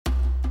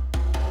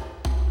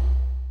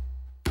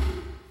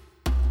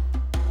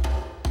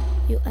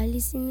You are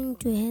listening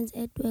to Hands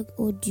at Work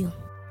Audio.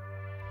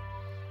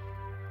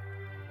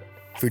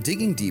 For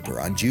Digging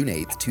Deeper on June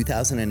 8,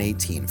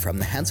 2018, from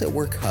the Hands at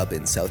Work Hub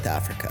in South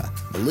Africa,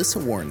 Melissa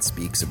Warren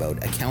speaks about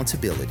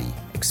accountability,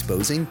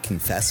 exposing,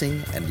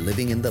 confessing, and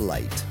living in the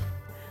light.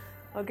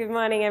 Well, good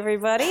morning,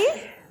 everybody.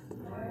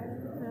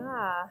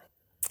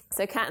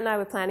 So Kat and I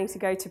were planning to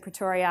go to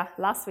Pretoria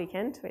last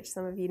weekend, which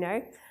some of you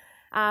know.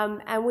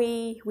 And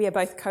we are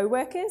both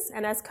co-workers,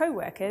 and as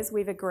co-workers,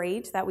 we've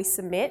agreed that we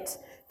submit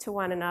to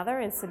one another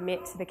and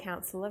submit to the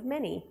counsel of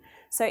many.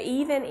 So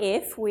even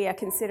if we are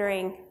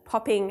considering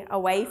popping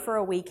away for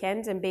a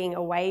weekend and being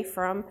away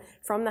from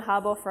the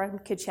hub or from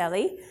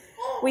Coachella,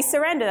 we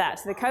surrender that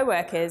to the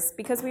co-workers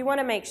because we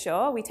want to make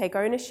sure we take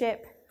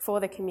ownership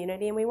for the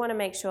community, and we want to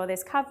make sure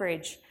there's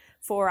coverage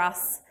for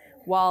us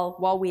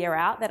while we are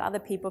out, that other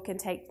people can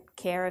take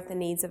care of the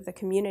needs of the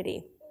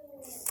community.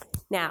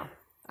 Now,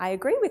 I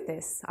agree with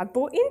this. I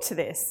bought into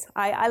this.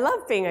 I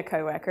love being a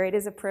co-worker. It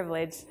is a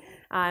privilege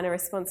and a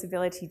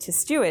responsibility to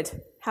steward.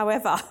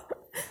 However,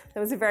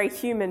 there was a very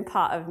human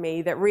part of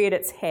me that reared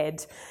its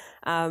head,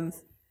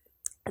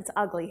 its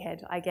ugly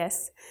head, I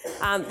guess,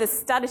 that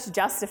started to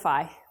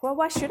justify, well,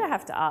 why should I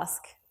have to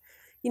ask?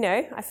 You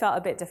know, I felt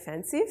a bit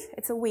defensive.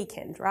 It's a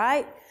weekend,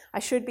 right? I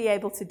should be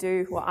able to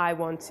do what I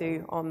want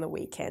to on the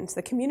weekend.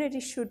 The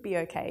community should be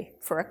okay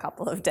for a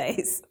couple of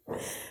days.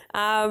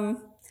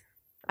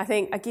 I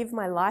think I give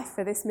my life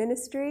for this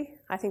ministry.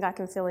 I think I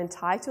can feel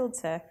entitled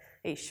to,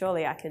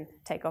 surely I can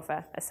take off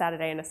a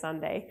Saturday and a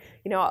Sunday.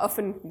 You know,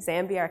 often in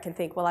Zambia I can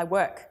think, well, I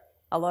work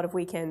a lot of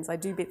weekends, I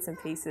do bits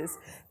and pieces.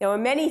 There were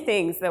many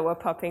things that were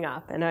popping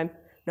up, and I'm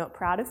not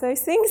proud of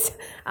those things.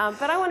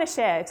 But I want to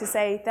share to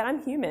say that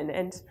I'm human,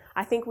 and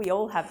I think we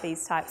all have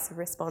these types of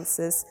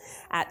responses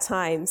at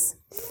times.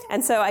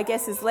 And so I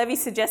guess as Levy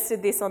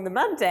suggested this on the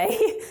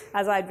Monday,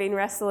 as I'd been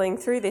wrestling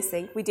through this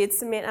thing, we did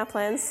submit our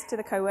plans to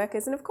the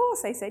co-workers, and of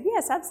course they said,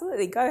 yes,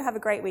 absolutely, go have a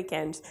great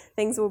weekend.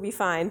 Things will be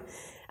fine.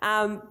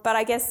 But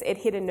I guess it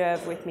hit a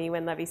nerve with me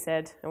when Levy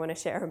said, I want to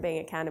share on being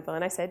accountable.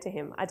 And I said to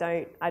him, I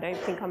don't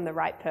think I'm the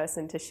right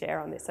person to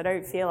share on this. I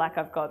don't feel like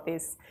I've got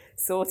this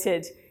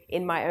sorted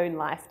in my own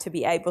life to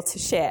be able to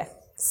share.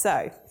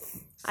 So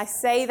I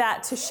say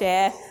that to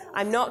share.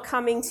 I'm not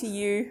coming to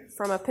you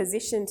from a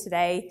position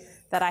today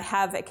that I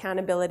have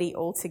accountability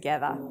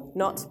altogether,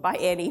 not by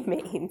any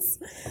means.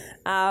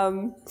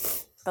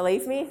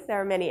 Believe me, there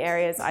are many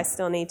areas I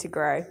still need to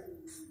grow.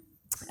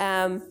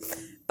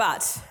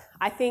 But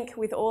I think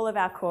with all of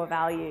our core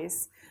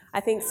values, I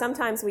think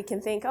sometimes we can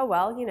think, oh,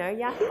 well,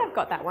 I think I've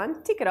got that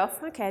one. Tick it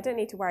off. Okay, I don't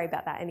need to worry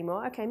about that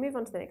anymore. Okay, move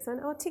on to the next one.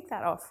 Oh, tick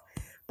that off.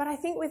 But I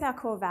think with our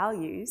core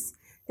values,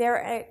 they're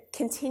a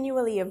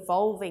continually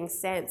evolving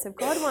sense of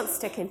God wants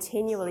to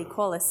continually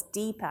call us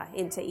deeper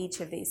into each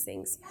of these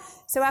things.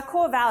 So our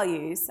core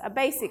values are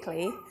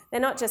basically, they're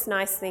not just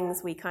nice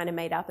things we kind of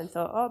made up and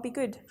thought, oh, it'd be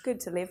good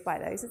to live by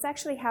those. It's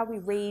actually how we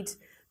read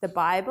the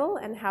Bible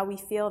and how we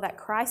feel that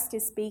Christ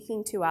is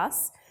speaking to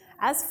us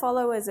as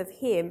followers of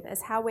him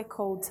as how we're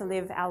called to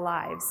live our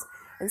lives.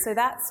 And so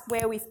that's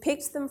where we've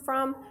picked them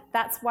from,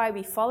 that's why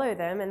we follow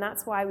them, and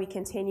that's why we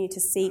continue to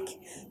seek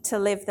to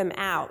live them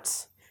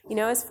out.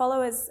 As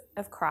followers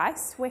of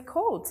Christ, we're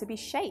called to be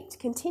shaped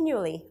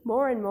continually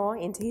more and more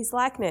into his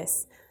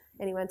likeness.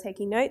 Anyone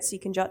taking notes, you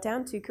can jot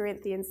down 2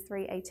 Corinthians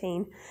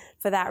 3:18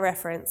 for that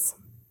reference.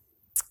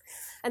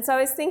 And so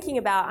I was thinking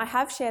about, I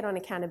have shared on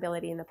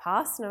accountability in the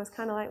past, and I was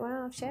kind of like,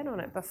 well, I've shared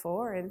on it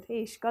before, and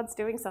God's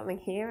doing something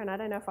here, and I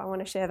don't know if I want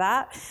to share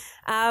that.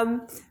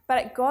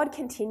 But God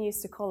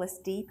continues to call us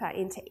deeper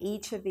into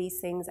each of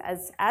these things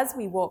as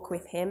we walk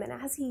with him, and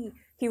as he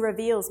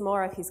reveals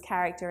more of his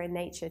character and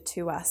nature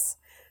to us.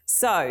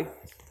 So,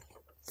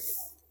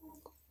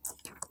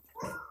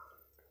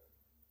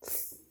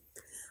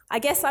 I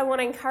guess I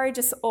want to encourage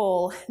us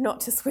all not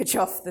to switch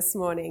off this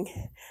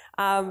morning.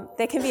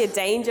 There can be a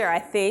danger, I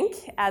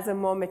think, as a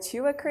more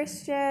mature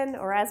Christian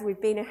or as we've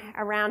been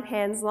around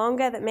hands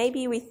longer, that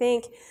maybe we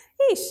think,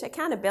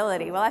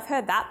 accountability. Well, I've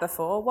heard that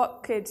before.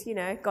 What could,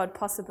 God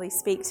possibly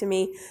speak to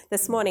me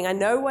this morning? I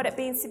know what it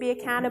means to be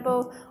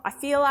accountable. I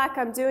feel like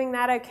I'm doing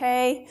that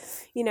okay,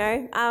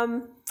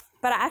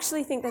 But I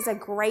actually think there's a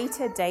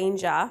greater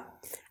danger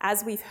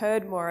as we've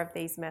heard more of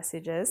these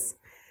messages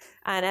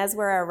and as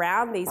we're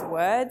around these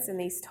words and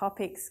these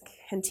topics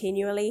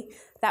continually,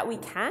 that we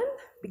can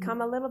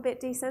become a little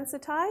bit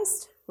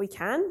desensitized. We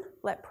can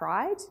let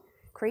pride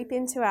creep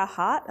into our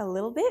heart a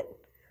little bit.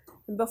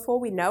 And before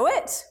we know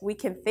it, we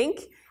can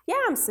think,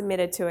 I'm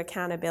submitted to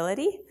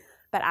accountability.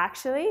 But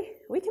actually,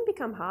 we can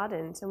become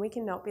hardened and we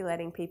can not be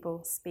letting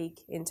people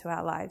speak into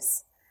our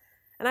lives.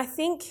 And I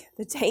think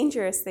the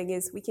dangerous thing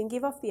is we can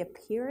give off the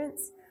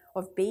appearance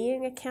of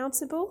being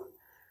accountable,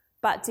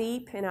 but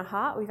deep in our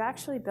heart, we've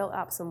actually built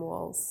up some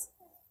walls.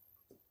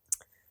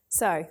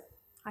 So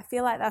I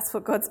feel like that's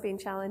what God's been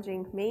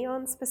challenging me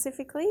on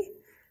specifically.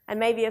 And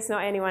maybe it's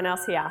not anyone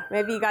else here.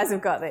 Maybe you guys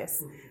have got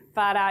this.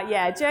 But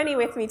journey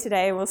with me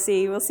today and we'll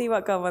see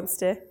what God wants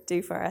to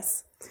do for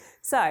us.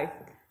 So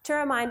to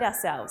remind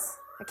ourselves,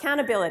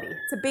 accountability,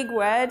 it's a big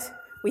word.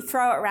 We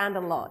throw it around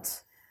a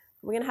lot.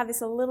 We're going to have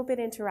this a little bit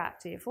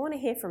interactive. I want to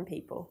hear from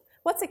people.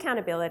 What's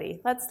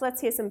accountability?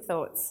 Let's hear some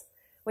thoughts.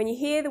 When you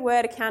hear the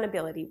word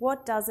accountability,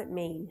 what does it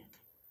mean?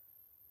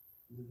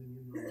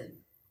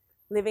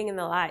 Living in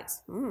the light.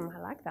 I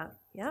like that.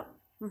 Yeah.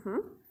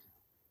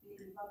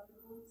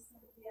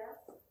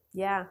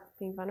 Yeah,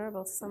 being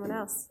vulnerable to someone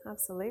else.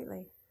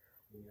 Absolutely.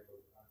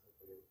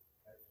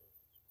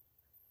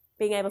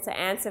 Being able to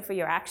answer for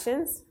your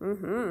actions.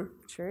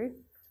 True.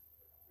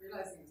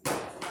 Realizing it's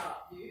not about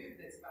you,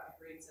 but it's about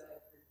greater.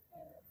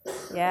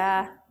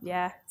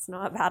 Yeah. It's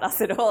not about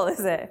us at all,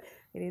 is it?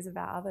 It is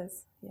about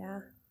others. Yeah.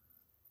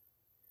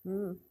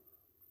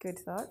 Good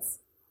thoughts.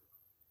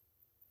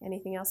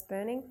 Anything else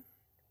burning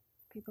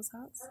people's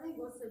hearts? I think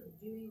also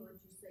doing what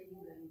you say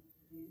you're going to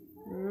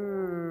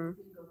do.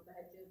 Think of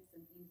budgets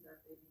and things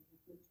like that. If you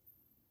put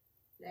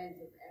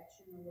plans of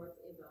action or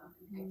whatever,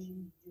 and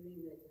actually doing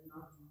that and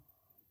not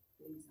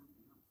doing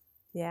something else.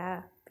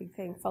 Yeah, big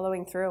thing.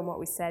 Following through on what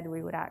we said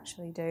we would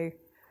actually do.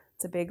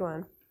 It's a big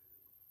one.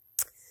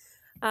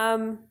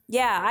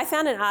 I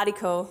found an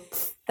article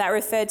that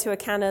referred to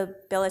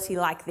accountability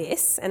like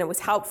this, and it was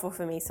helpful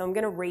for me. So I'm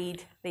going to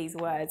read these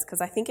words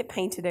because I think it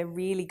painted a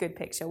really good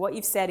picture. What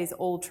you've said is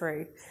all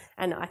true,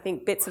 and I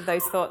think bits of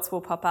those thoughts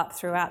will pop up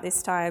throughout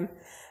this time.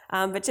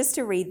 But just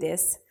to read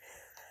this,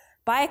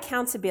 by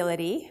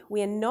accountability,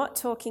 we are not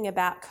talking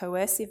about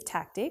coercive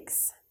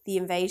tactics, the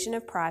invasion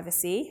of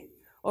privacy,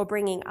 or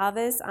bringing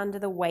others under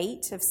the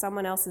weight of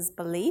someone else's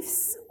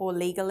beliefs or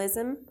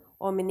legalism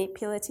or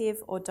manipulative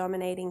or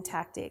dominating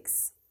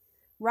tactics.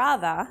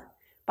 Rather,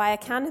 by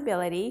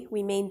accountability,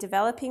 we mean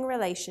developing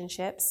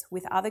relationships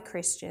with other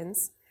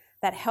Christians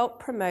that help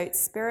promote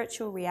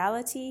spiritual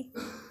reality,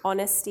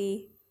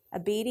 honesty,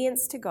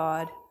 obedience to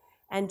God,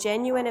 and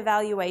genuine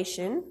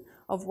evaluation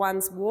of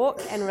one's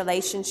walk and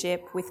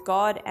relationship with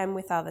God and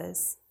with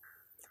others.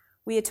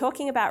 We are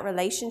talking about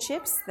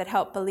relationships that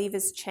help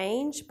believers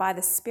change by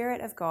the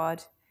Spirit of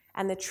God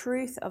and the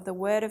truth of the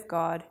Word of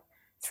God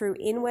through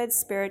inward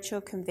spiritual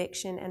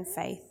conviction and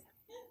faith.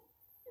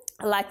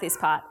 I like this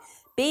part.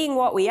 Being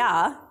what we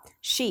are,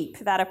 sheep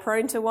that are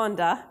prone to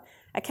wander,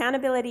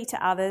 accountability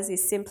to others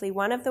is simply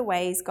one of the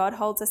ways God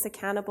holds us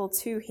accountable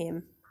to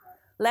Him.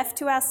 Left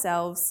to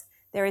ourselves,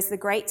 there is the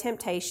great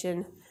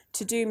temptation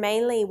to do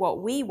mainly what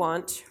we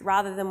want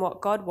rather than what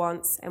God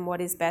wants and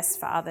what is best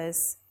for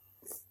others.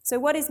 So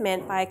what is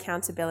meant by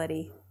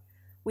accountability?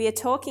 We are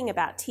talking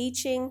about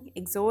teaching,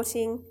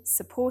 exhorting,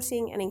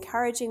 supporting, and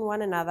encouraging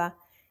one another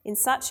in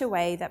such a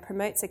way that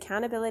promotes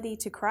accountability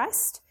to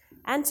Christ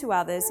and to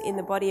others in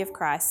the body of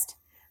Christ,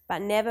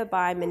 but never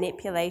by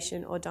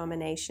manipulation or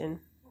domination.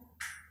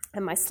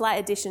 And my slight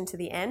addition to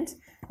the end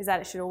is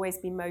that it should always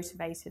be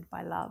motivated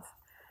by love.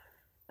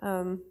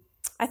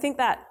 I think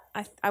that,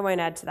 I won't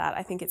add to that,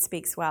 I think it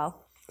speaks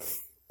well.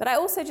 But I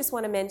also just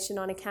want to mention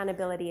on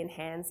accountability in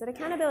hands that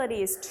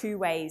accountability is two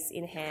ways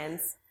in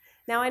hands.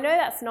 Now, I know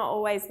that's not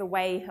always the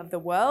way of the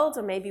world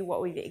or maybe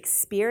what we've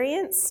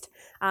experienced.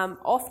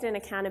 Often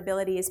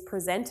accountability is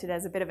presented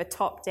as a bit of a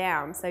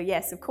top-down. So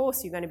yes, of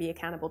course, you're going to be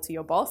accountable to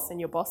your boss and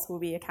your boss will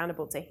be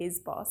accountable to his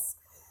boss.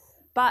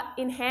 But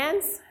in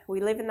hands, we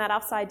live in that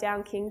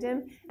upside-down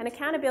kingdom, and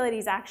accountability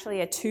is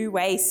actually a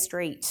two-way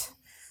street.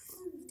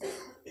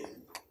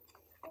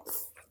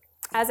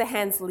 As a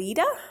hands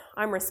leader,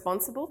 I'm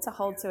responsible to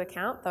hold to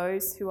account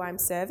those who I'm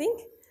serving.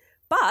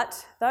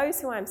 But those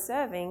who I'm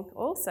serving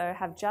also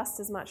have just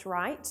as much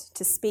right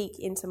to speak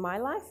into my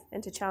life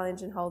and to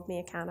challenge and hold me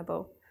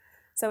accountable.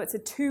 So it's a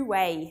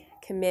two-way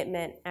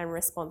commitment and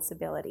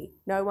responsibility.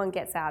 No one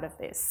gets out of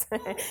this.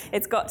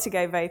 It's got to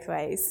go both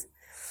ways.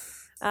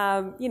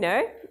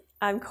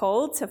 I'm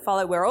called to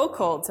follow, we're all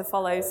called to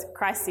follow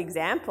Christ's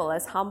example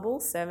as humble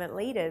servant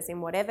leaders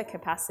in whatever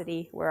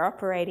capacity we're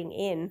operating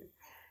in.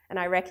 And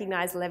I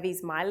recognize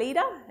Levi's my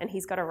leader, and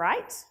he's got a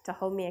right to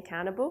hold me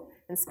accountable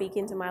and speak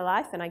into my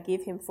life, and I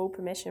give him full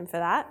permission for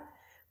that.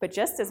 But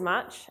just as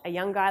much, a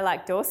young guy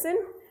like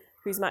Dawson,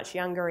 who's much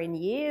younger in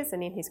years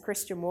and in his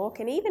Christian walk,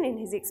 and even in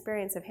his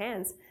experience of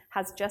hands,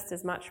 has just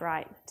as much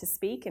right to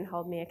speak and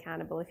hold me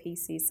accountable if he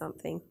sees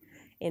something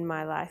in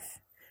my life.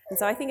 And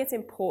so I think it's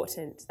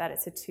important that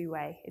it's a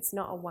two-way. It's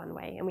not a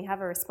one-way. And we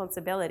have a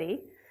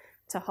responsibility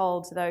to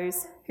hold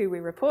those who we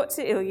report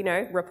to,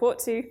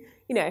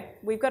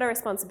 we've got a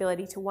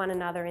responsibility to one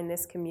another in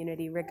this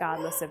community,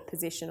 regardless of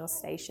position or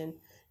station,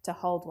 to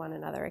hold one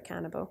another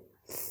accountable.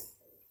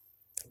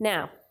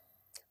 Now,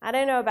 I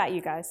don't know about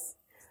you guys,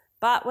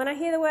 but when I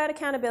hear the word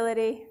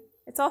accountability,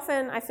 it's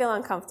often I feel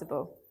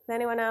uncomfortable.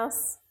 Anyone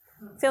else?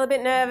 Feel a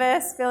bit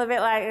nervous, feel a bit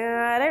like,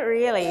 I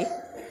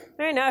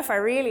don't know if I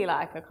really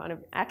like a kind of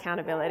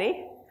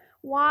accountability.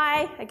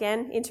 Why?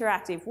 Again,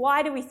 interactive.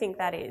 Why do we think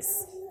that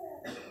is?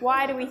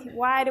 Why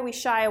do we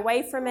shy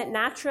away from it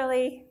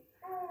naturally?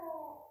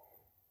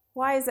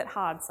 Why is it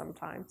hard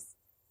sometimes?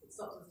 It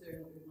stops us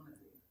doing what we want to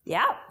do.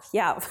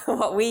 Yeah,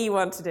 what we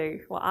want to do,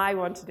 what I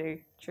want to do.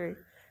 True.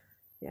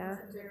 Yeah.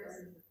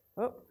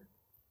 Oh,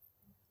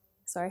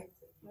 sorry.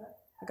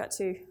 I got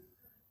two.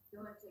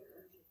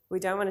 We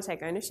don't want to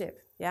take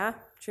ownership. Yeah,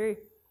 true.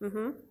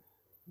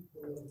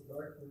 people in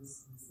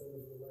darkness instead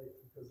of the light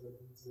because our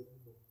deeds are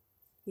evil.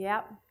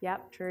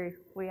 Yep, true.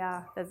 We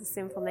are. There's a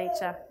sinful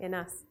nature in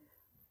us.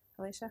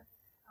 Alicia?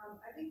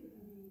 I think it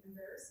can be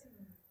embarrassing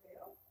when you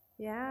fail.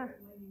 Yeah.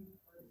 When you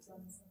have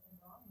done something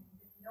wrong,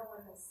 and if no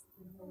one has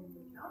been holding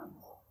you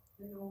accountable,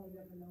 then no one will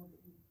ever know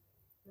that you've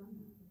done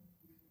that.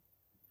 If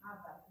you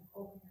have that, you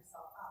open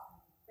yourself up,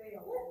 and you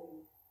fail,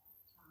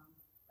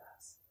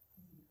 that's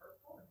can be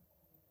hurtful and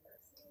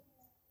embarrassing.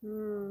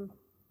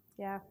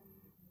 Yeah.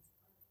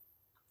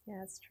 Yeah,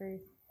 that's true.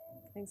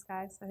 Thanks,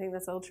 guys. I think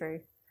that's all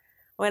true.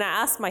 When I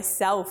asked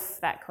myself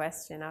that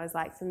question, I was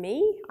like, for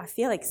me, I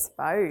feel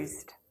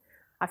exposed.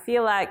 I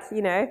feel like,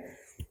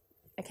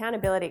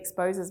 accountability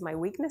exposes my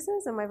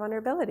weaknesses and my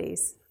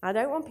vulnerabilities. I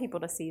don't want people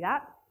to see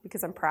that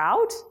because I'm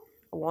proud.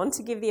 I want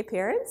to give the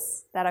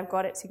appearance that I've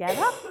got it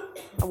together.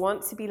 I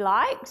want to be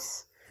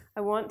liked.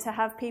 I want to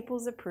have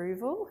people's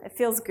approval. It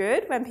feels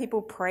good when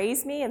people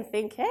praise me and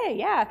think, hey,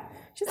 yeah,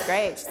 she's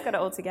great. She's got it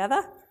all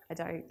together. I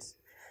don't.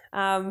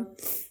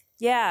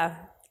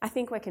 I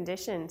think we're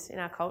conditioned in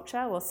our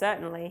culture. Well,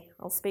 certainly,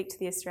 I'll speak to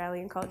the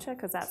Australian culture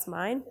because that's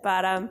mine.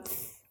 But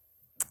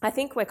I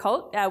think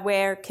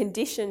we're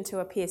conditioned to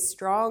appear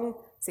strong,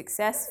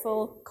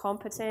 successful,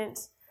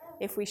 competent.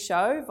 If we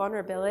show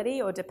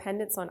vulnerability or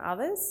dependence on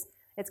others,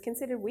 it's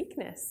considered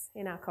weakness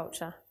in our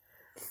culture.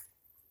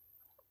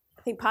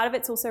 I think part of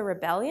it's also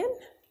rebellion.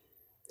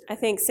 I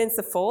think since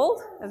the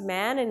fall of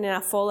man and in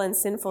our fallen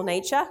sinful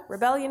nature,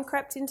 rebellion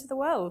crept into the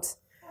world.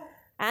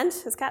 And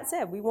as Kat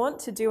said, we want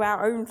to do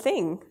our own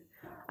thing.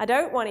 I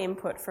don't want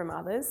input from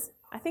others.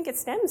 I think it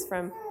stems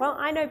from, well,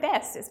 I know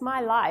best. It's my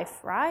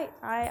life, right?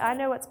 I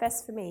know what's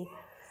best for me.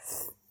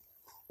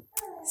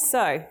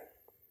 So,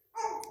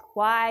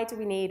 why do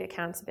we need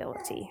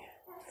accountability?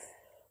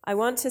 I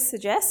want to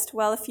suggest,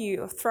 throw a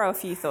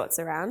few thoughts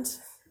around.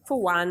 For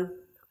one,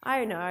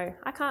 I know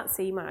I can't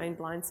see my own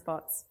blind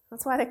spots.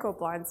 That's why they're called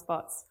blind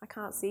spots. I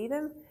can't see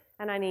them,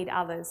 and I need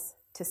others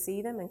to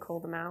see them and call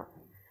them out.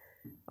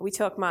 We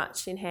talk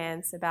much in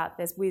Hands about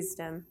there's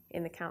wisdom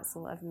in the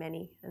counsel of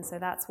many, and so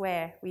that's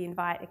where we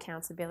invite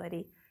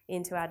accountability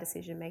into our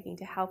decision making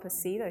to help us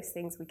see those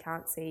things we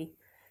can't see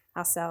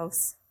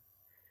ourselves.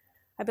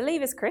 I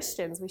believe as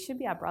Christians we should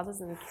be our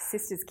brothers and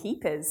sisters'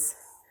 keepers.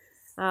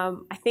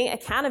 I think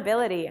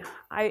accountability.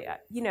 I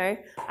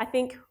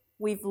think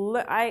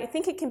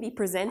it can be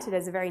presented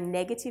as a very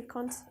negative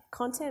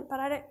concept, but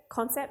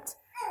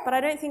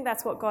I don't think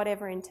that's what God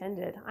ever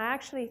intended. I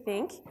actually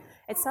think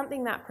it's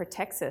something that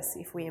protects us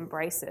if we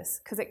embrace this,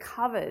 because it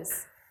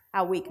covers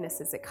our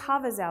weaknesses, it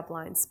covers our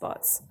blind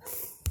spots.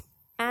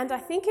 And I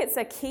think it's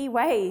a key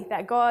way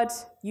that God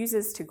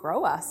uses to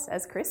grow us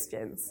as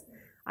Christians.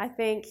 I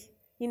think,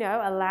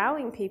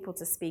 allowing people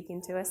to speak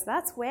into us,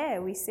 that's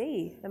where we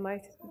see the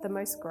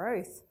most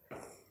growth.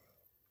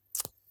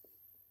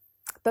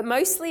 But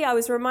mostly I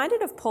was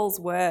reminded of Paul's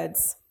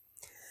words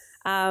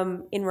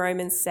in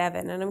Romans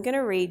 7, and I'm going to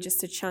read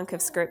just a chunk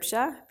of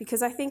scripture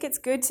because I think it's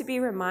good to be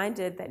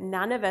reminded that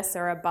none of us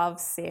are above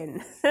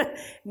sin.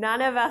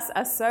 None of us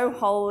are so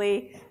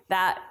holy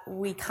that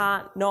we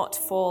can't not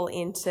fall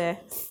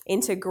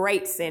into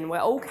great sin. We're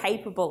all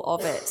capable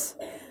of it.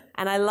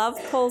 And I love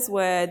Paul's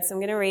words. I'm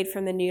going to read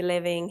from the New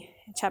Living,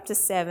 chapter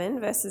 7,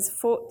 verses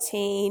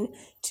 14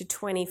 to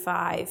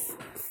 25.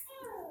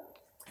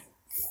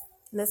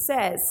 And it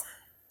says,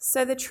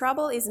 "So the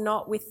trouble is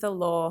not with the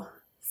law,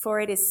 for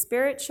it is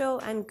spiritual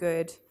and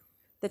good.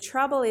 The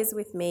trouble is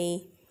with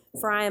me,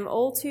 for I am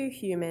all too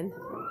human,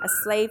 a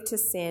slave to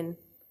sin.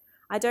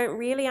 I don't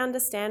really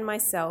understand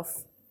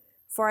myself,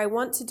 for I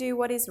want to do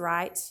what is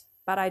right,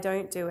 but I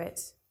don't do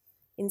it.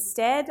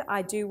 Instead,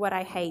 I do what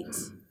I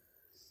hate.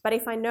 But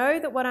if I know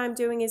that what I'm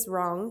doing is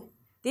wrong,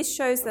 this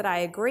shows that I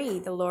agree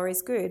the law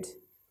is good.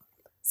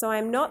 So I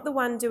am not the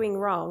one doing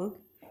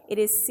wrong. It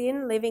is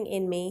sin living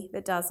in me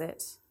that does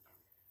it.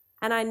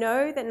 And I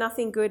know that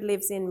nothing good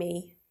lives in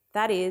me,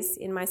 that is,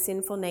 in my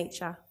sinful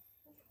nature.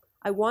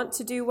 I want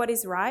to do what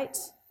is right,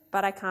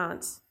 but I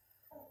can't.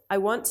 I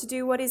want to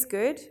do what is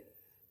good,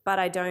 but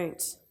I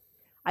don't.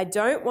 I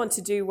don't want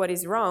to do what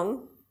is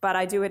wrong, but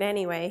I do it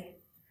anyway.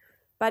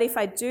 But if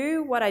I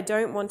do what I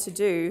don't want to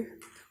do,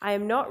 I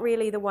am not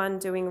really the one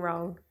doing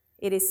wrong.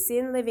 It is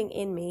sin living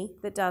in me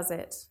that does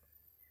it.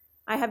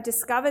 I have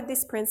discovered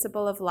this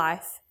principle of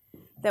life,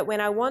 that when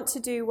I want to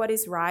do what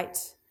is right,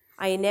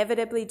 I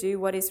inevitably do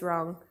what is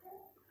wrong.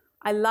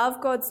 I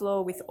love God's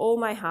law with all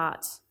my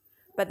heart,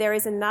 but there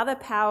is another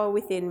power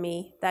within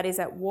me that is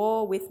at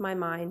war with my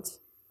mind.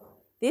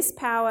 This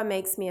power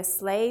makes me a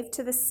slave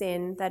to the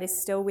sin that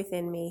is still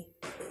within me.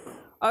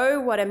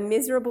 Oh, what a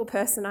miserable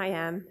person I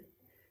am.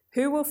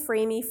 Who will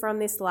free me from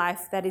this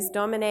life that is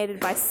dominated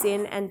by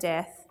sin and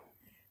death?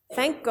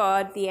 Thank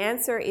God, the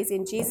answer is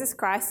in Jesus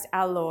Christ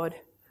our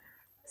Lord."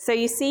 So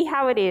you see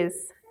how it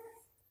is.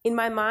 In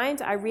my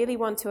mind, I really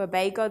want to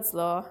obey God's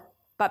law,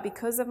 but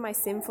because of my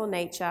sinful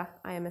nature,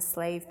 I am a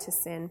slave to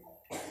sin.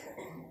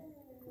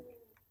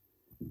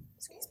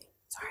 Excuse me,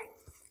 sorry.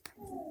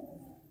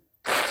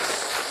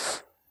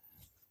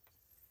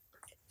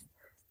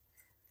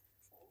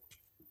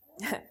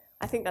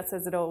 I think that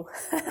says it all.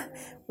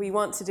 We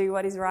want to do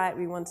what is right,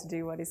 we want to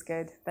do what is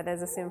good, but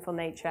there's a sinful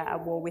nature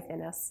at war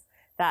within us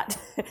that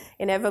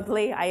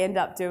inevitably I end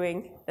up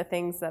doing the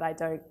things that I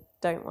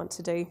don't want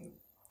to do.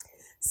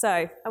 So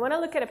I want to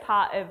look at a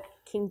part of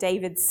King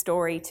David's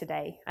story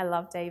today. I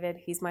love David.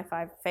 He's my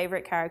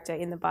favorite character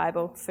in the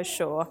Bible for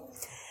sure.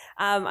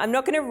 I'm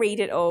not going to read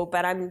it all,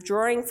 but I'm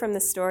drawing from the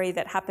story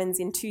that happens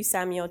in 2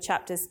 Samuel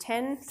chapters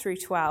 10 through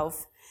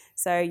 12.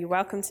 So you're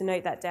welcome to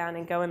note that down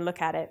and go and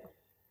look at it.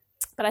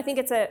 But I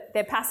think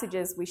they're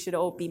passages we should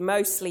all be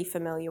mostly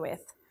familiar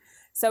with.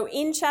 So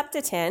in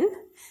chapter 10,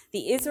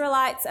 the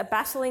Israelites are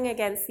battling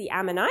against the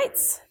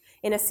Ammonites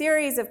in a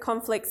series of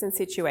conflicts and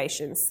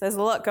situations. There's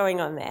a lot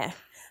going on there.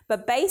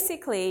 But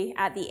basically,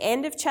 at the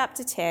end of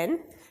chapter 10,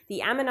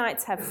 the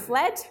Ammonites have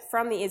fled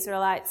from the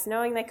Israelites,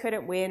 knowing they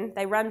couldn't win.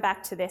 They run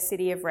back to their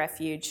city of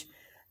refuge.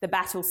 The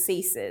battle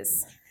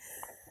ceases.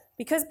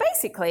 Because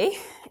basically,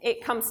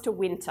 it comes to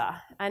winter.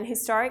 And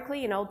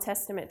historically, in Old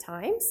Testament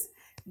times,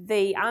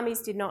 the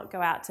armies did not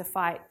go out to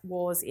fight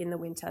wars in the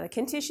winter. The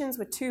conditions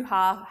were too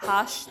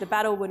harsh. The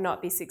battle would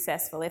not be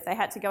successful. If they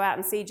had to go out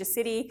and siege a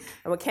city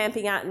and were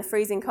camping out in the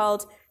freezing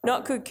cold,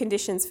 not good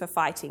conditions for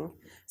fighting.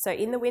 So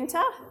in the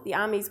winter, the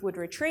armies would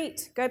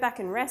retreat, go back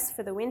and rest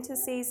for the winter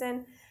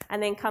season,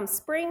 and then come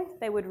spring,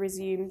 they would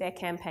resume their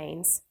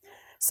campaigns.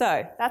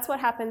 So that's what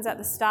happens at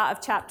the start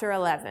of chapter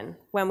 11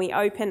 when we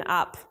open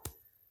up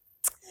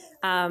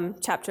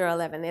chapter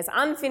 11. There's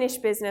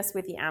unfinished business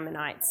with the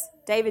Ammonites.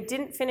 David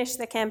didn't finish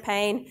the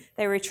campaign.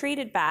 They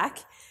retreated back.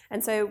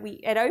 And so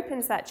it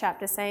opens that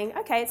chapter saying,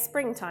 okay, it's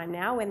springtime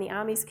now when the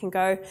armies can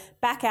go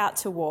back out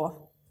to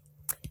war.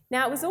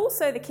 Now, it was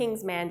also the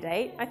king's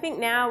mandate. I think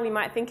now we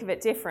might think of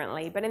it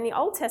differently, but in the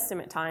Old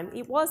Testament time,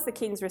 it was the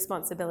king's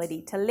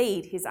responsibility to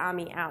lead his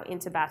army out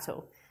into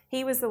battle.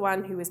 He was the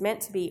one who was meant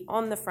to be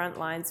on the front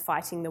lines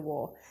fighting the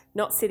war,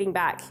 not sitting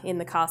back in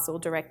the castle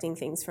directing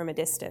things from a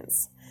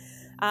distance.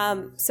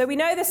 So we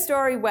know the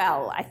story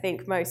well, I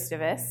think most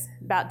of us,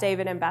 about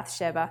David and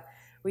Bathsheba.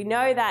 We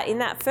know that in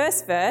that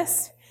first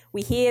verse,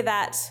 we hear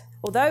that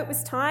although it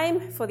was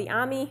time for the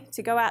army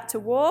to go out to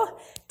war,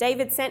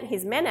 David sent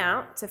his men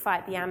out to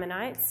fight the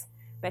Ammonites,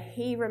 but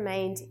he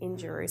remained in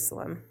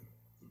Jerusalem.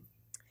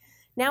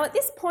 Now, at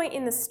this point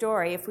in the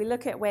story, if we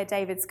look at where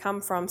David's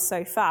come from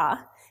so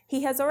far,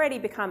 he has already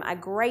become a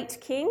great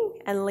king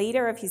and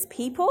leader of his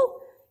people.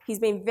 He's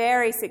been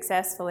very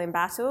successful in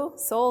battle.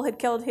 Saul had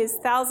killed his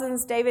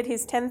thousands, David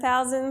his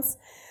 10,000s.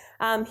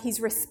 He's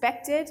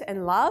respected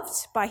and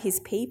loved by his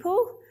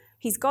people.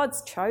 He's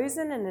God's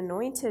chosen and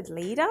anointed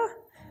leader.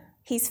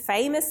 He's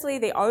famously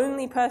the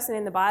only person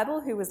in the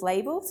Bible who was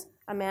labeled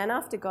a man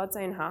after God's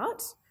own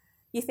heart.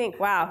 You think,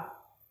 wow,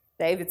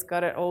 David's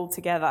got it all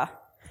together.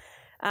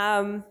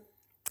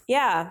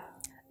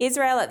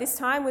 Israel at this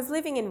time was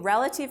living in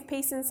relative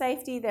peace and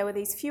safety. There were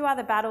these few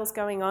other battles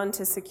going on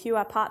to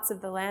secure parts of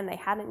the land they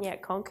hadn't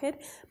yet conquered.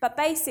 But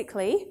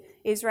basically,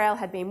 Israel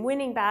had been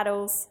winning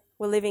battles,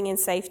 were living in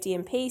safety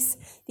and peace.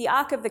 The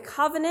Ark of the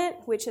Covenant,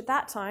 which at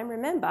that time,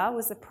 remember,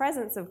 was the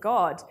presence of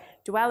God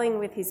dwelling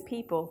with his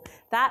people.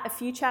 That, a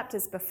few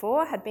chapters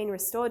before, had been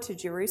restored to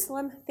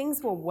Jerusalem.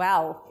 Things were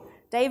well.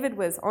 David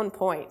was on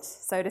point,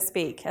 so to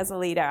speak, as a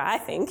leader, I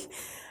think.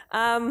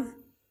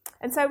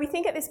 And so we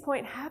think at this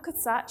point, how could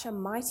such a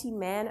mighty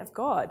man of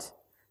God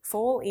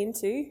fall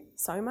into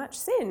so much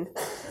sin?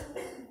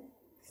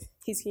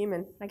 He's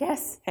human, I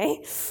guess,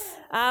 hey?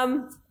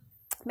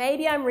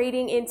 Maybe I'm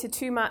reading into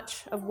too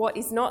much of what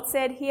is not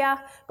said here,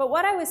 but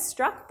what I was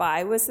struck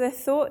by was the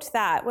thought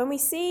that when we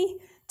see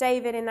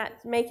David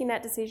making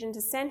that decision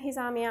to send his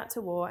army out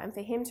to war and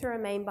for him to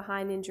remain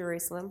behind in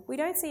Jerusalem, we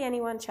don't see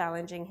anyone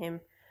challenging him.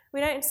 We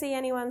don't see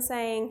anyone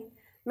saying,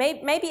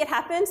 maybe it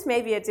happened,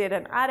 maybe it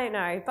didn't, I don't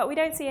know. But we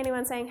don't see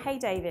anyone saying, hey,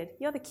 David,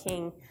 you're the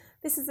king.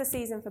 This is the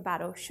season for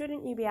battle.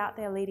 Shouldn't you be out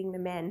there leading the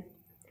men?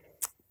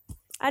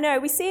 I know,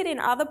 we see it in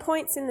other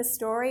points in the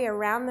story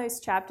around those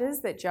chapters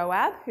that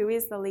Joab, who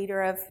is the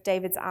leader of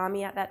David's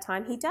army at that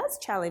time, he does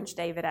challenge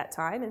David at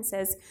time and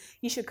says,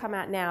 you should come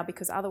out now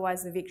because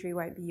otherwise the victory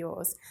won't be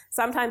yours.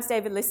 Sometimes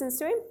David listens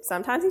to him,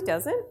 sometimes he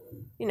doesn't,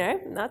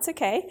 that's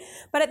okay.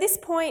 But at this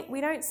point,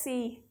 we don't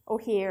see or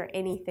hear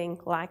anything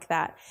like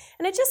that.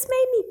 And it just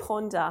made me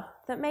ponder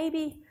that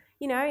maybe,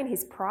 in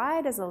his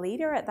pride as a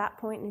leader at that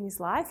point in his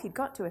life, he'd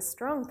got to a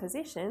strong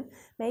position.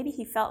 Maybe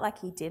he felt like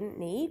he didn't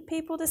need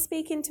people to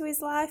speak into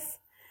his life.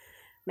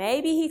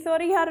 Maybe he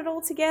thought he had it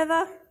all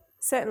together.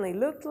 Certainly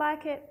looked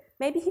like it.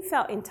 Maybe he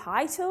felt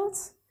entitled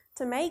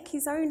to make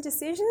his own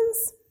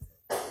decisions,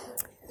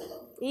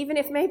 even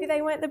if maybe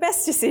they weren't the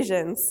best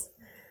decisions.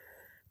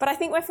 But I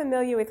think we're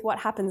familiar with what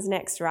happens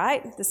next,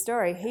 right? The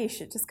story,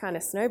 it just kind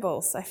of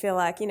snowballs. I feel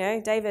like,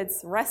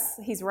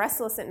 he's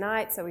restless at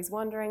night, so he's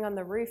wandering on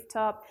the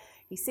rooftop.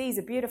 He sees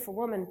a beautiful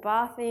woman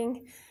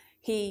bathing.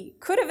 He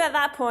could have at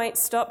that point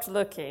stopped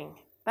looking,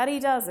 but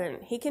he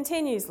doesn't. He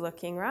continues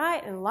looking,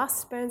 right? And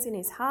lust burns in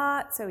his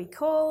heart, so he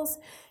calls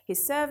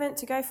his servant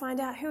to go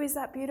find out who is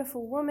that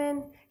beautiful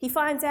woman. He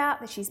finds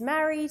out that she's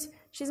married.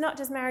 She's not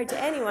just married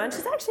to anyone.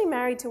 She's actually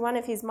married to one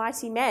of his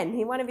mighty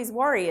men, one of his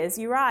warriors,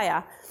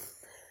 Uriah.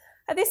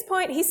 At this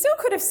point, he still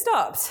could have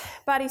stopped,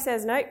 but he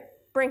says, nope,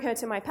 bring her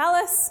to my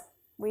palace.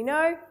 We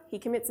know he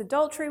commits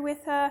adultery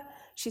with her.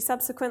 She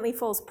subsequently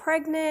falls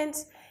pregnant.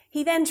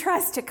 He then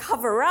tries to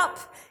cover up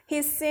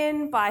his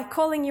sin by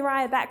calling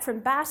Uriah back from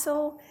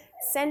battle,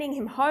 sending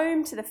him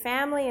home to the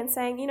family and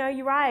saying,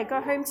 Uriah,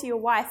 go home to your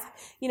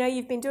wife.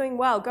 You've been doing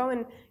well. Go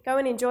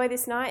and enjoy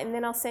this night, and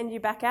then I'll send you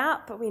back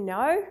out. But we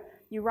know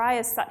Uriah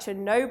is such a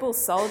noble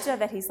soldier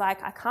that he's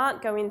like, I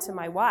can't go into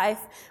my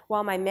wife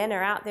while my men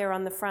are out there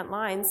on the front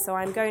lines, so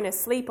I'm going to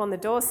sleep on the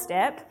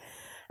doorstep.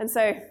 And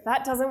so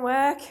that doesn't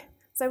work.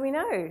 So we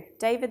know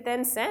David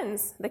then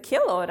sends the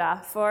kill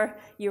order for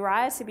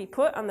Uriah to be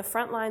put on the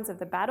front lines of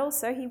the battle,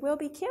 so he will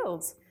be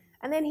killed.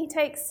 And then he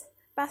takes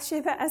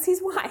Bathsheba as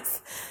his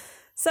wife.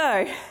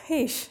 So,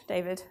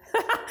 David,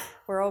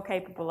 we're all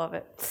capable of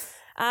it.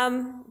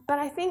 But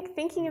I think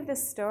thinking of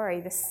this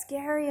story, the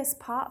scariest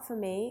part for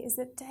me is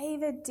that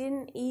David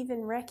didn't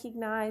even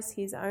recognize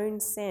his own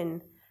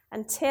sin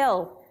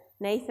until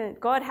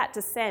God had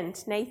to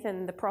send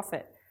Nathan the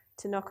prophet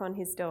to knock on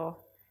his door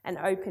and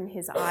open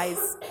his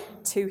eyes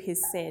to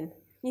his sin.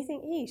 You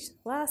think,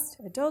 lust,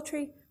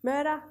 adultery,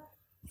 murder,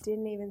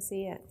 didn't even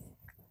see it.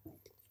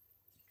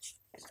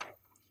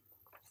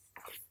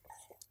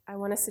 I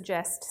want to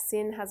suggest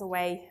sin has a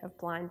way of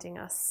blinding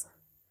us.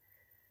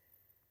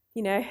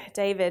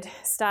 David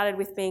started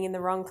with being in the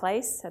wrong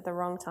place at the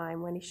wrong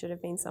time when he should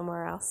have been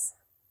somewhere else.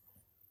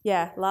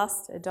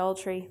 Lust,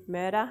 adultery,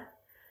 murder.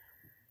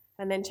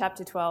 And then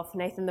chapter 12,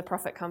 Nathan the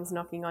prophet comes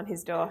knocking on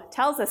his door,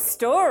 tells a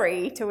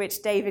story to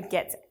which David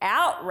gets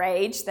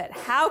outraged that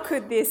how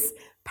could this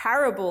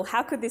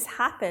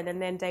happen?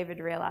 And then David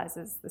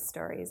realizes the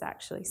story is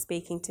actually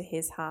speaking to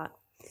his heart.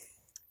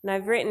 And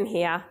I've written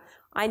here,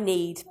 I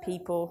need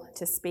people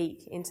to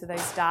speak into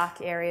those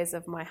dark areas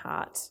of my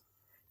heart,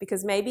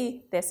 because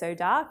maybe they're so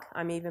dark,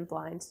 I'm even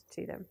blind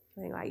to them.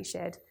 I think like you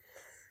shared,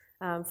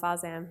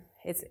 Farzam,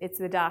 it's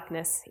the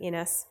darkness in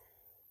us.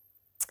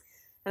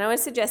 And I would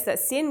suggest that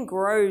sin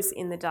grows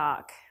in the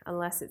dark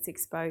unless it's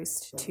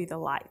exposed to the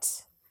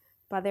light.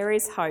 But there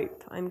is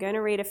hope. I'm going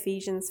to read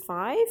Ephesians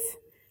 5,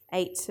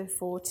 8 to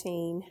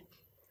 14.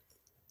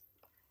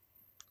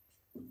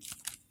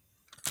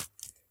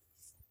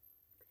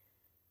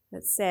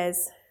 It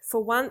says,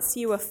 "For once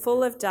you were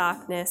full of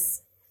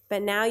darkness,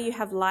 but now you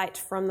have light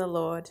from the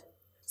Lord.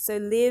 So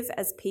live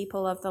as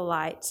people of the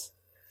light.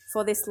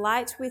 For this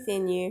light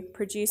within you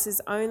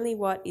produces only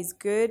what is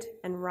good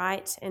and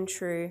right and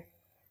true.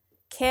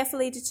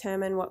 Carefully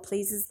determine what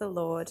pleases the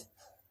Lord.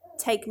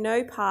 Take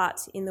no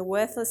part in the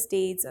worthless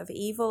deeds of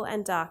evil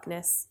and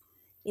darkness.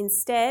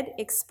 Instead,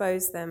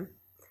 expose them.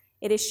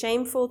 It is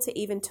shameful to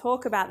even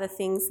talk about the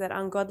things that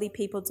ungodly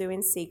people do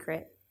in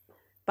secret,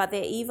 but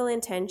their evil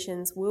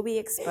intentions will be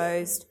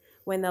exposed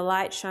when the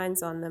light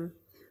shines on them,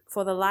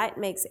 for the light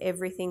makes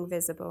everything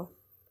visible."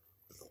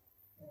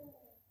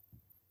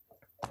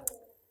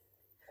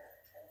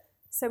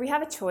 So we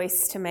have a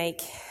choice to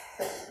make.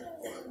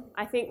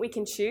 I think we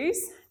can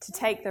choose to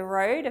take the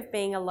road of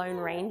being a lone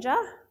ranger,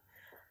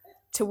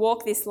 to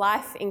walk this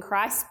life in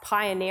Christ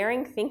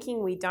pioneering,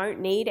 thinking we don't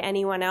need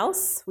anyone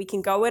else. We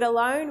can go it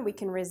alone. We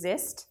can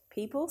resist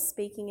people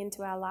speaking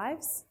into our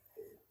lives.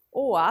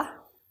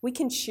 Or we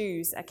can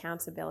choose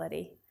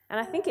accountability. And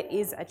I think it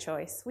is a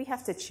choice. We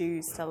have to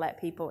choose to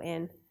let people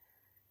in.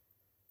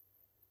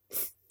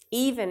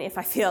 Even if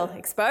I feel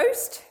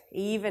exposed,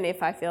 even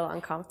if I feel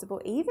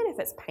uncomfortable, even if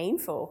it's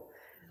painful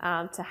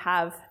to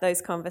have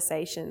those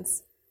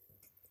conversations.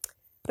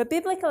 But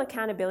biblical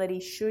accountability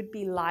should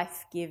be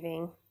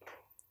life-giving.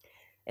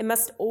 It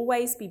must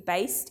always be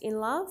based in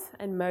love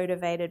and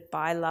motivated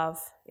by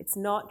love. It's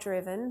not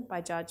driven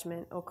by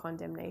judgment or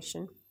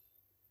condemnation.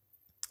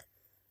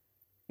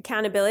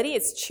 Accountability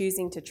is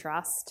choosing to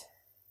trust.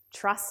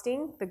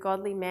 Trusting the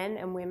godly men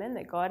and women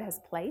that God has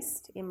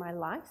placed in my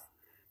life.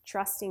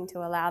 Trusting to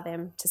allow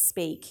them to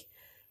speak.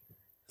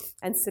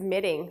 And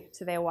submitting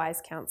to their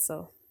wise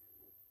counsel.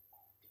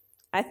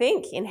 I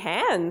think in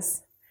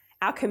hands,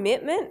 our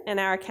commitment and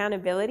our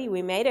accountability,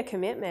 we made a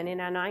commitment in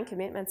our 9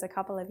 commitments a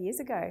couple of years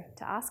ago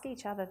to ask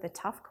each other the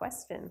tough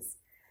questions.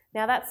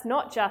 Now, that's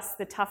not just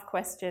the tough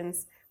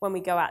questions when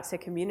we go out to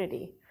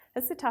community.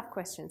 It's the tough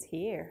questions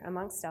here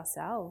amongst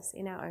ourselves,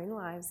 in our own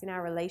lives, in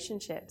our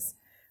relationships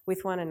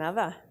with one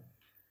another.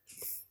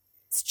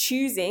 It's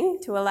choosing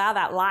to allow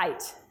that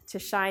light to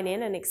shine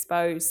in and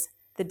expose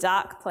the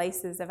dark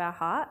places of our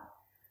heart,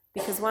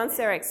 because once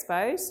they're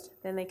exposed,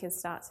 then they can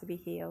start to be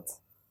healed.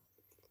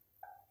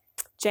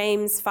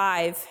 James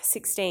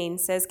 5:16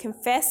 says,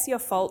 "Confess your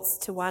faults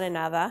to one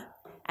another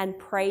and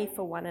pray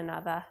for one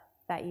another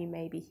that you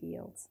may be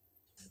healed."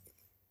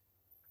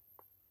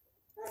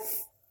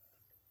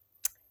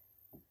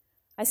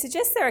 I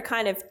suggest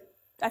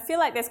I feel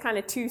like there's kind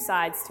of 2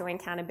 sides to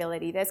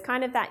accountability. There's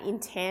kind of that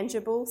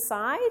intangible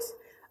side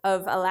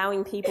of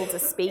allowing people to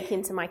speak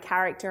into my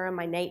character and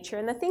my nature,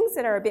 and the things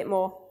that are a bit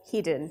more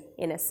hidden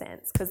in a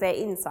sense because they're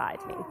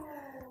inside me.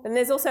 And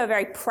there's also a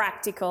very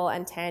practical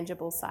and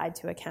tangible side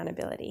to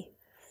accountability.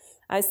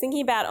 I was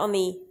thinking about on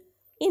the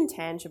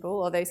intangible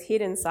or those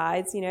hidden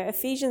sides,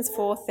 Ephesians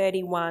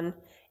 4:31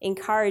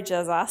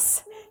 encourages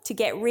us to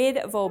get rid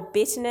of all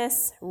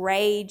bitterness,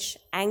 rage,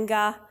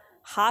 anger,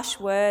 harsh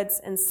words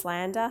and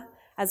slander,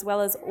 as well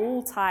as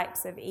all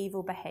types of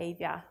evil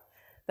behavior.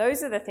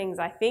 Those are the things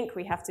I think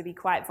we have to be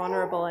quite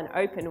vulnerable and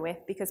open with,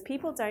 because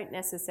people don't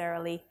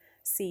necessarily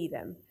see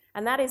them.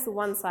 And that is the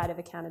one side of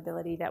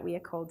accountability that we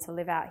are called to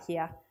live out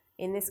here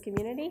in this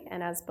community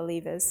and as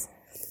believers.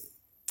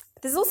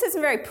 But there's also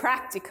some very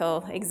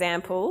practical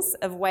examples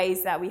of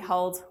ways that we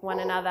hold one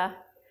another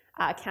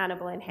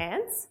accountable in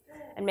hands.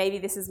 And maybe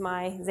this is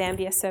my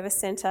Zambia Service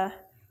Centre,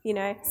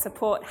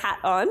 support hat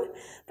on.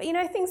 But,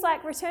 things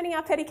like returning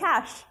our petty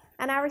cash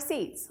and our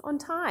receipts on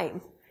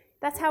time.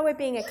 That's how we're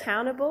being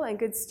accountable and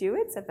good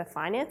stewards of the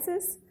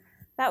finances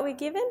that we're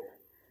given.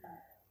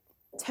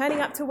 Turning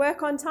up to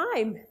work on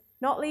time,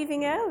 not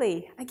leaving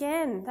early.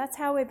 Again, that's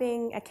how we're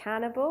being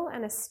accountable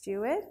and a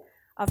steward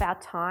of our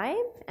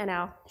time and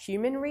our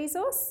human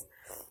resource.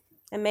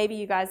 And maybe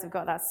you guys have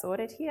got that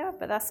sorted here,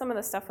 but that's some of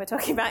the stuff we're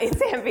talking about in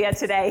Zambia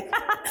today.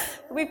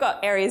 We've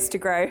got areas to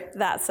grow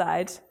that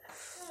side.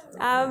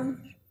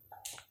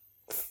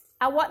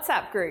 Our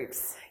WhatsApp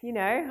groups,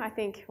 I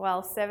think,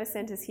 service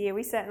centres here,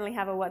 we certainly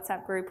have a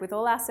WhatsApp group with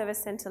all our service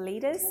centre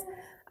leaders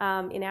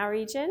in our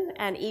region,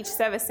 and each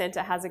service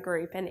centre has a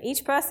group, and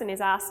each person is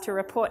asked to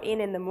report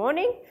in the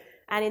morning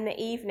and in the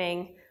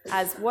evening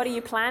as what are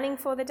you planning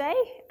for the day,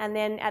 and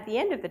then at the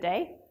end of the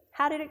day,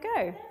 how did it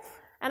go?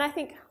 And I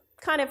think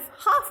kind of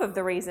half of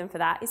the reason for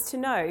that is to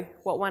know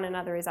what one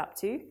another is up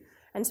to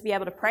and to be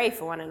able to pray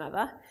for one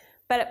another.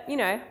 But,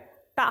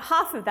 about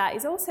half of that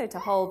is also to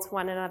hold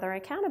one another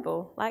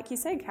accountable. Like you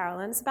said,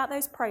 Carolyn, it's about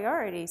those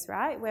priorities,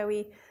 right? Where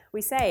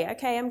we say,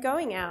 okay, I'm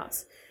going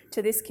out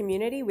to this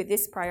community with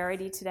this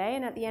priority today,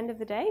 and at the end of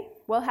the day,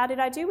 well, how did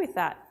I do with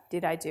that?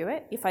 Did I do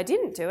it? If I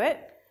didn't do it,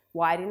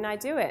 why didn't I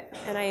do it?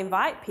 And I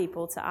invite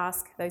people to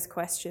ask those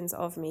questions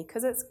of me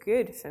because it's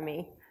good for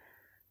me.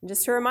 And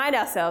just to remind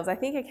ourselves, I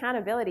think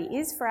accountability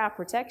is for our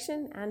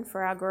protection and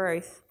for our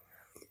growth.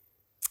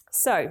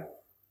 So,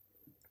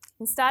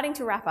 in starting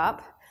to wrap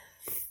up,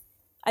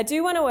 I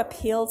do want to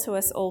appeal to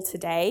us all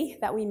today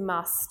that we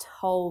must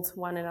hold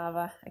one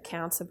another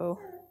accountable.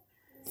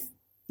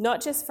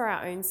 Not just for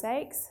our own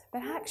sakes,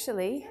 but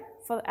actually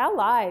for our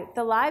lives.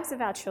 The lives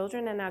of our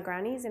children and our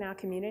grannies in our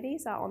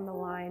communities are on the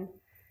line.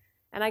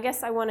 And I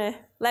guess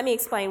let me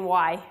explain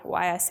why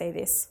I say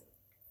this.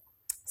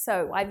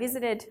 So I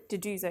visited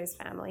Duduzo's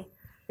family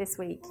this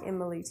week in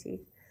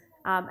Maluti.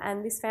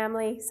 And this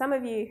family, some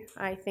of you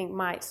I think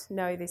might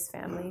know this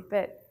family,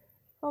 but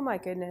oh my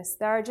goodness,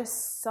 there's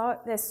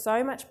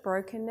so much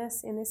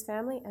brokenness in this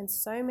family and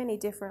so many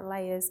different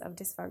layers of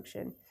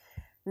dysfunction.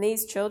 And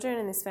these children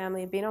in this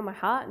family have been on my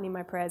heart and in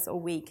my prayers all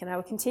week, and I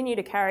will continue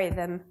to carry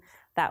them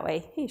that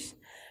way.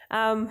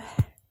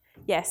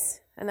 Yes,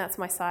 and that's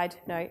my side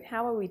note.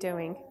 How are we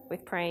doing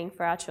with praying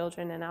for our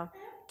children and our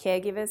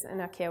caregivers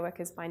and our care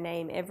workers by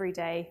name every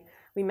day?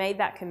 We made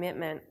that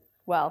commitment,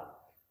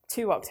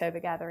 2 October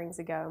gatherings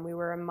ago, and we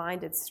were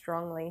reminded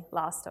strongly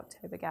last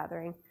October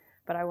gathering.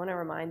 But I want to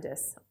remind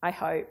us, I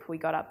hope we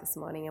got up this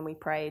morning and we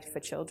prayed for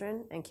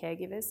children and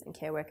caregivers and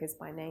care workers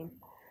by name.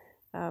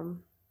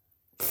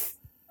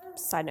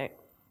 Side note.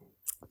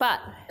 But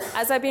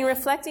as I've been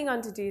reflecting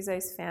on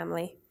Duduzo's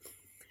family,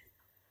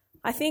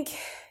 I think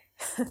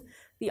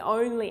the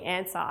only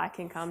answer I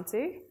can come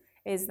to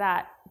is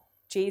that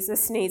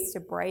Jesus needs to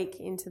break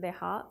into their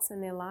hearts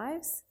and their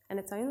lives, and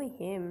it's only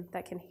him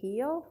that can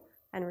heal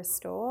and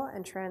restore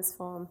and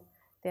transform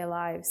their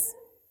lives.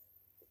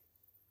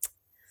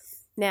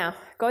 Now,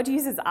 God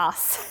uses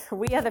us.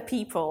 We are the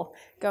people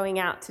going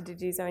out to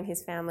Duduzo and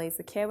his families,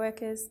 the care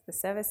workers, the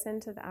service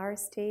centre, the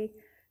RST,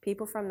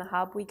 people from the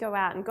hub. We go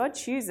out and God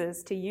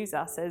chooses to use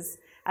us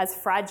as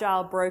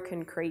fragile,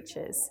 broken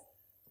creatures.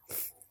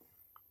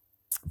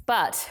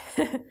 But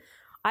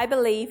I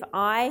believe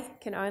I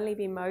can only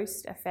be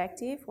most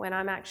effective when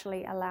I'm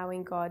actually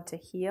allowing God to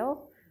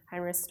heal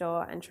and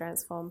restore and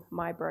transform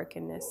my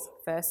brokenness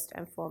first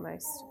and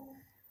foremost.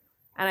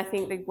 And I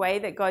think the way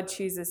that God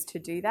chooses to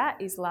do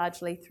that is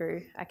largely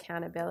through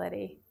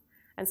accountability.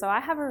 And so I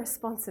have a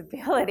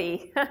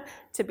responsibility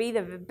to be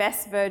the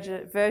best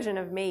version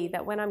of me,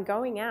 that when I'm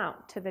going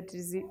out to the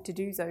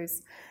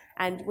Duduzos,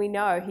 and we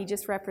know he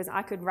just represents,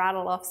 I could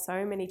rattle off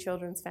so many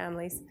children's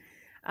families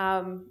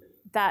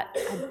that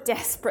are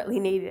desperately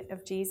need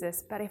of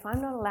Jesus. But if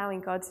I'm not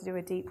allowing God to do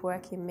a deep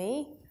work in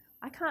me,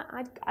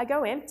 I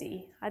go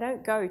empty. I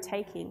don't go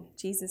taking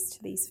Jesus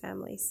to these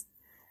families.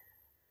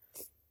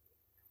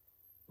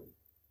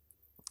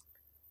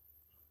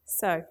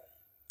 So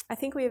I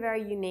think we are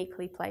very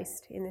uniquely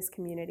placed in this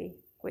community,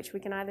 which we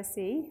can either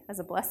see as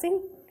a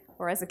blessing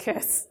or as a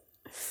curse.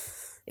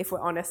 If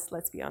we're honest,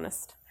 let's be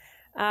honest.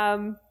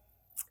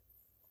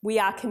 We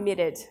are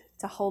committed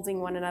to holding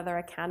one another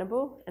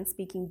accountable and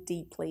speaking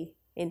deeply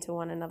into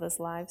one another's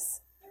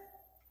lives.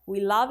 We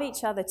love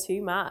each other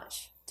too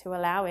much to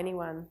allow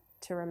anyone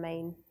to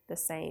remain the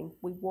same.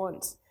 We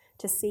want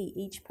to see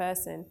each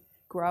person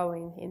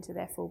growing into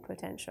their full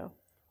potential.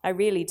 I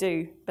really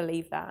do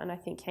believe that, and I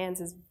think Hands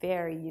is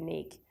very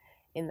unique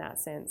in that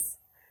sense.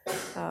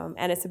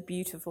 And it's a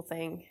beautiful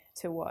thing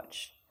to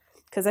watch.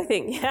 Because I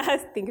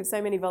think of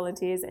so many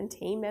volunteers and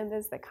team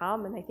members that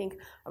come and they think,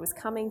 I was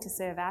coming to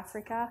serve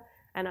Africa.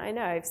 And I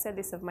know, I've said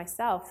this of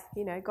myself,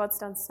 God's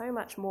done so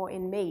much more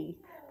in me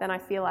than I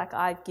feel like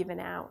I've given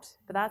out.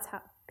 But that's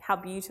how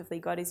beautifully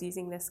God is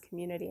using this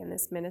community and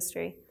this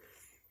ministry.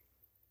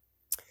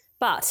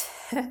 But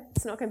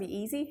it's not going to be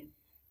easy.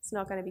 It's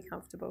not going to be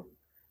comfortable.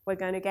 We're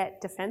going to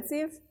get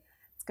defensive.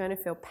 It's going to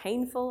feel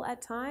painful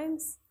at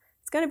times.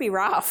 It's going to be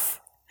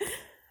rough.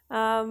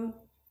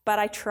 But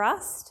I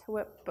trust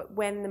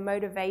when the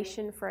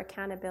motivation for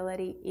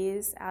accountability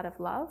is out of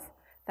love,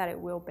 that it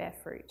will bear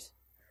fruit.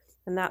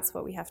 And that's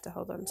what we have to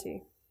hold on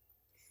to.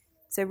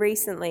 So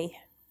recently,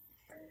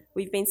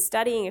 we've been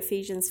studying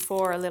Ephesians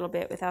 4 a little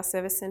bit with our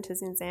service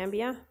centres in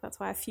Zambia. That's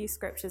why a few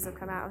scriptures have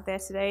come out of there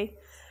today.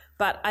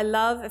 But I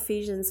love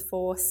Ephesians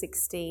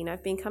 4:16.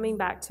 I've been coming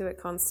back to it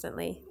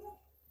constantly.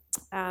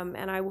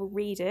 And I will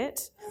read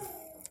it.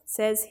 It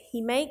says,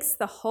 He makes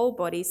the whole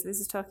body, so this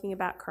is talking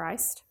about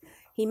Christ,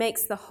 He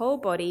makes the whole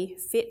body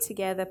fit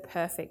together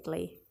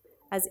perfectly.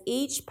 As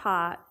each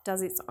part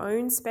does its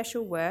own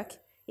special work,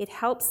 it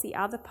helps the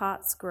other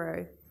parts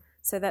grow,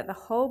 so that the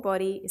whole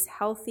body is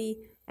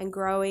healthy and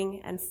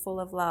growing and full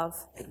of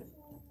love.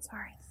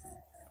 Sorry.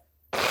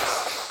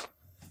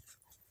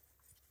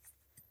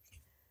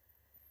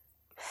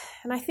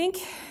 And I think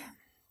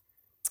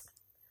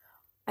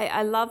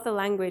I love the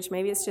language.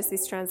 Maybe it's just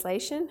this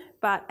translation.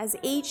 But as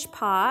each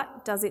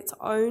part does its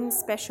own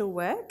special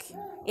work,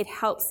 it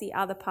helps the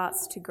other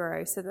parts to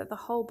grow so that the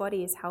whole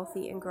body is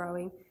healthy and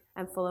growing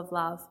and full of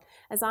love.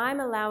 As I'm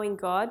allowing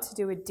God to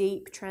do a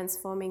deep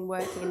transforming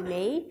work in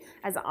me,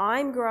 as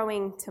I'm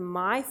growing to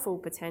my full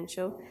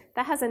potential,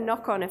 that has a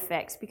knock-on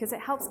effect because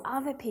it helps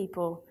other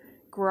people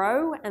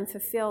grow and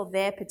fulfill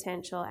their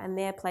potential and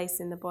their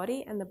place in the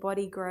body, and the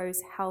body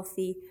grows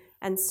healthy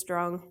and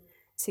strong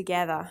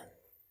together.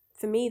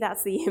 For me,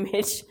 that's the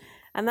image,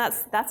 and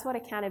that's what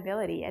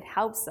accountability, it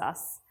helps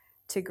us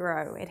to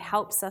grow. It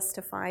helps us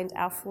to find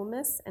our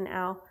fullness and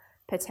our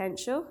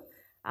potential,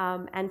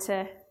 and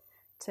to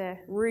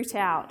root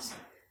out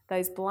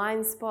those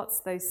blind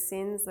spots, those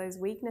sins, those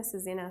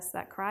weaknesses in us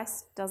that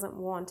Christ doesn't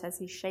want as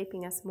he's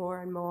shaping us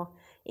more and more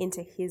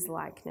into his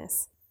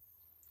likeness.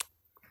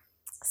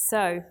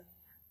 So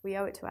we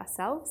owe it to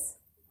ourselves,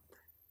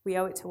 we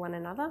owe it to one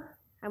another,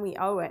 and we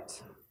owe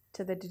it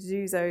to the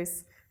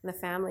Duzos and the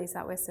families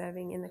that we're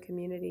serving in the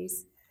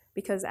communities.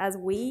 Because as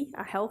we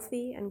are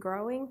healthy and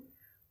growing,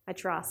 I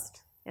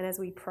trust. And as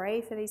we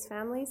pray for these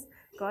families,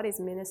 God is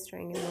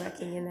ministering and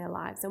working in their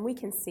lives. And we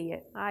can see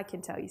it. I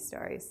can tell you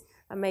stories,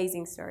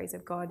 amazing stories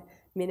of God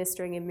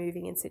ministering and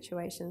moving in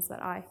situations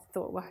that I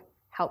thought were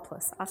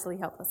helpless, utterly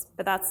helpless.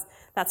 But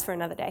that's for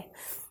another day.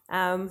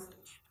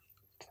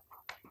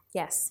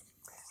 Yes.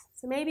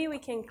 So maybe we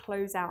can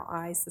close our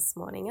eyes this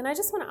morning. And I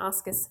just want to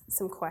ask us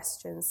some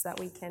questions that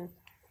we can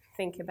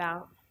think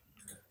about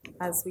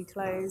as we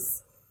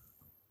close.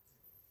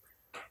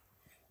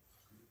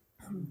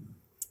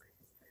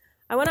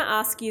 I want to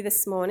ask you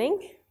this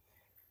morning,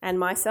 and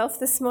myself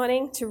this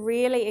morning, to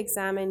really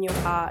examine your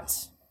heart.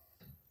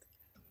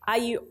 Are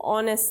you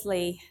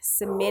honestly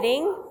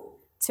submitting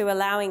to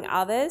allowing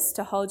others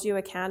to hold you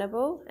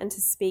accountable and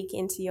to speak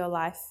into your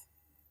life?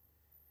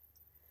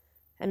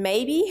 And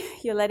maybe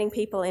you're letting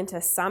people into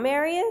some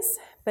areas,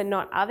 but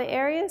not other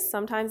areas.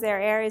 Sometimes there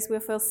are areas we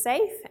feel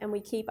safe and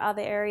we keep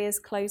other areas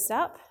closed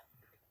up.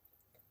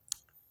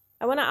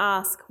 I want to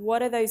ask,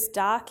 what are those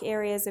dark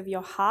areas of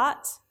your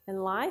heart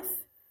and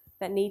life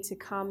that need to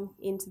come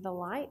into the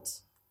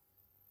light?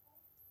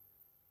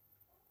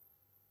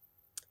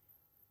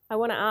 I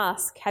want to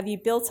ask, have you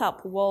built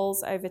up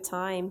walls over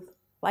time,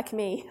 like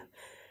me?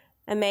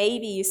 And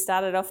maybe you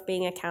started off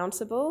being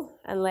accountable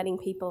and letting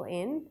people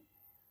in,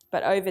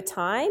 but over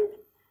time,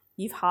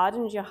 you've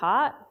hardened your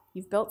heart,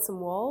 you've built some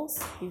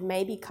walls, you've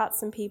maybe cut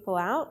some people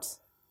out.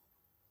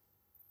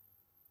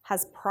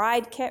 Has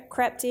pride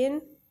crept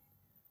in?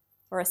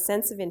 Or a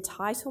sense of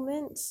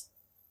entitlement?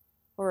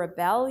 Or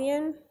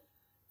rebellion?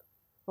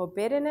 Or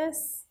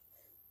bitterness?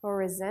 Or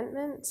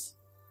resentment?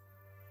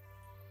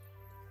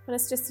 I want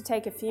us just to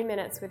take a few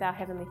minutes with our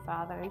Heavenly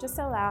Father and just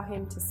allow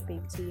him to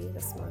speak to you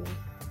this morning.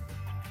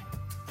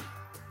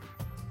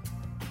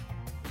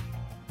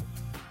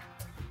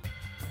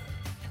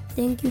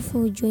 Thank you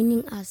for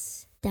joining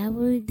us.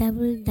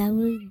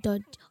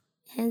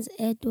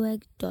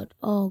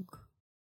 www.handsatwork.org